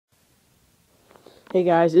Hey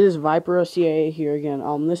guys, it is Viper OCA here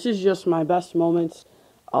again. This is just my best moments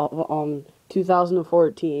of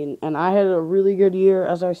 2014, and I had a really good year,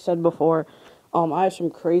 as I said before. I have some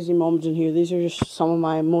crazy moments in here. These are just some of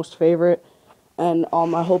my most favorite, and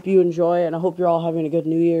I hope you enjoy, and I hope you're all having a good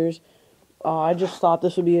New Year's. I just thought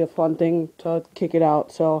this would be a fun thing to kick it out,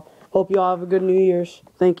 so hope you all have a good New Year's.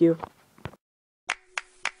 Thank you.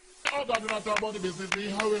 I'm not talking about the business, me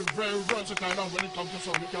how it's very versatile, and when it comes to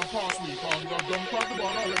something, you can pass me, cause don't cross the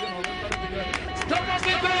border, you know, don't cross the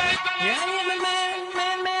border. Yeah, I am a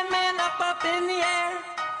man, up in the air,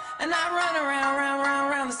 and I run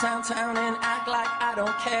around this town and act like I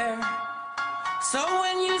don't care. So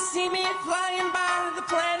when you see me flying by the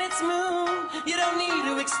planet's moon, you don't need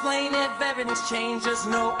to explain it, if everything's changed, just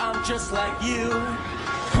know I'm just like you.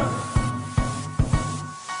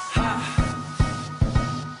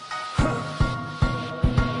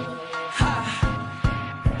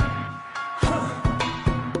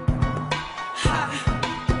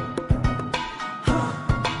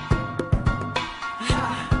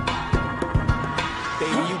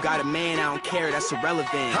 Got a man, I don't care, that's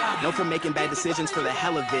irrelevant. Known for making bad decisions for the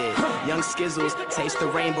hell of it. Young Skizzles, taste the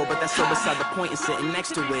rainbow, but that's so beside the point and sitting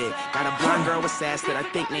next to it. Got a blonde girl with sass that I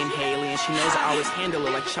think named Haley, and she knows I always handle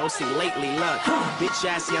her like Chelsea lately. Look, bitch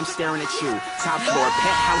assy, I'm staring at you. Top floor,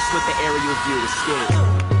 penthouse with the aerial view.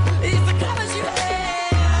 It's It's the colors you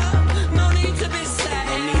have, no need to be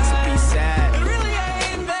sad. No need to be sad. It really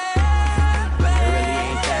ain't that bad. It really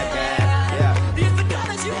ain't that bad, yeah. It's the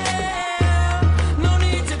colors you have.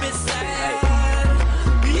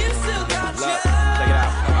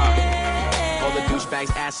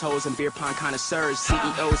 Douchebags, assholes, and beer pong connoisseurs,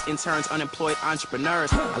 CEOs, interns, unemployed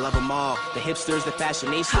entrepreneurs. I love them all. The hipsters, the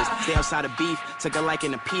fashionistas. Stay outside of beef, took a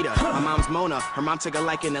liking to Peter. My mom's Mona, her mom took a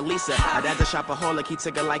liking to Lisa. My dad's a shopaholic, he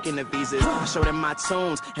took a liking to visas. I showed them my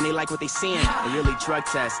tunes, and they like what they seeing. They really drug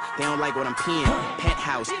test, they don't like what I'm peeing.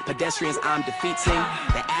 Penthouse, pedestrians I'm defeating.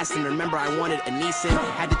 They asked and remember I wanted a Nissan.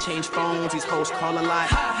 Had to change phones, these hoes call a lot.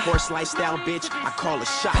 Horse lifestyle, bitch, I call a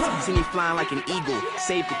shot. See me flying like an eagle,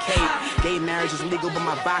 save the cape. Gay marriage is legal, but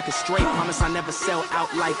my vodka's straight. Promise I never sell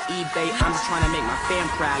out like eBay. I'm just trying to make my fam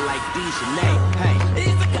proud like Dejanay. Hey,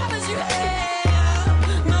 it's the colors you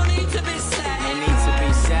have. No need to be sad. No need to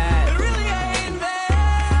be sad. It really ain't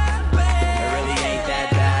that bad. It really ain't that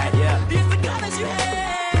bad, yeah. It's the colors you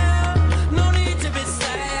have. No need to be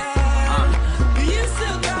sad. You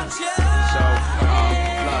still got your. So,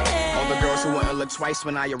 look, all the girls who wouldn't look twice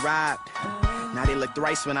when I arrived. Now they look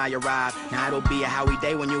thrice when I arrive. Now it'll be a Howie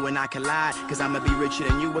day when you and I collide. Cause I'ma be richer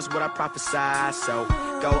than you was what I prophesied. So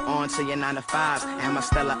go on to your 9 to 5s. And my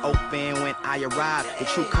Stella open when I arrive. The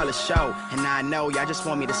true colors show. And I know y'all just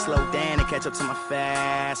want me to slow down and catch up to my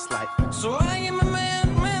fast life. So I am a man,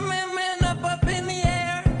 up in the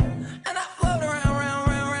air. And I float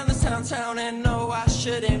around this town and know I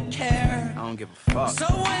shouldn't care. I don't give a fuck. So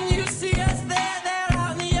when you see us there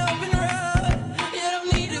out in the open road, you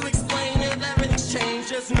don't need to explain it, everything's changed,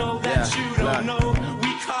 just know that you don't know,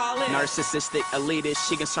 we call it narcissistic, elitist,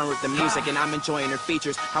 she concerned with the music and I'm enjoying her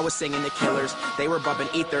features. I was singing the Killers, they were bumping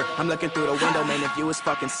ether. I'm looking through the window, man, if you was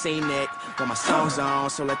fucking scenic. Well, my song's on,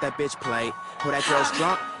 so let that bitch play. Oh, that girl's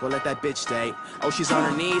drunk, well, let that bitch stay. Oh, she's on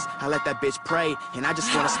her knees, I let that bitch pray. And I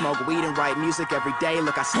just wanna smoke weed and write music every day.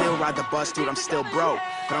 Look, I still ride the bus, dude, I'm still broke.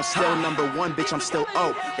 But I'm still #1, bitch, I'm still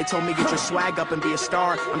O. They told me get your swag up and be a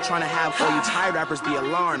star. I'm trying to have all you Thai rappers be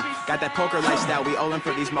alarmed. Got that poker lifestyle, we owing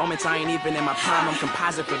for these moments. I ain't even in my prime, I'm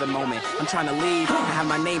composite for the moment. I'm trying to leave and have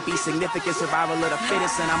my name be significant. Survival of the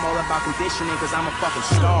fittest, and I'm all about conditioning, cause I'm a fucking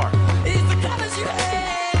star. It's the colors you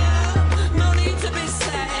have, no need to be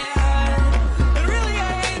sad. It really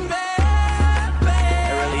ain't that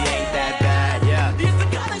bad. It really ain't that bad, yeah. It's the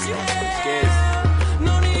colors you have,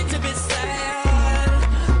 no need to be sad.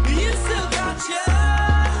 You still got your.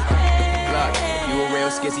 Look, if you a real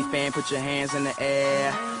Skizzy fan, put your hands in the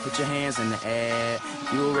air. Put your hands in the air.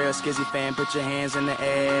 If you a real Skizzy fan, put your hands in the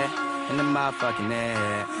air. In the motherfucking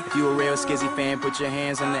air. If you a real Skizzy fan, put your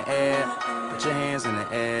hands in the air. Put your hands in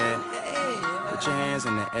the air. Put your hands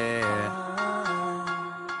in the air.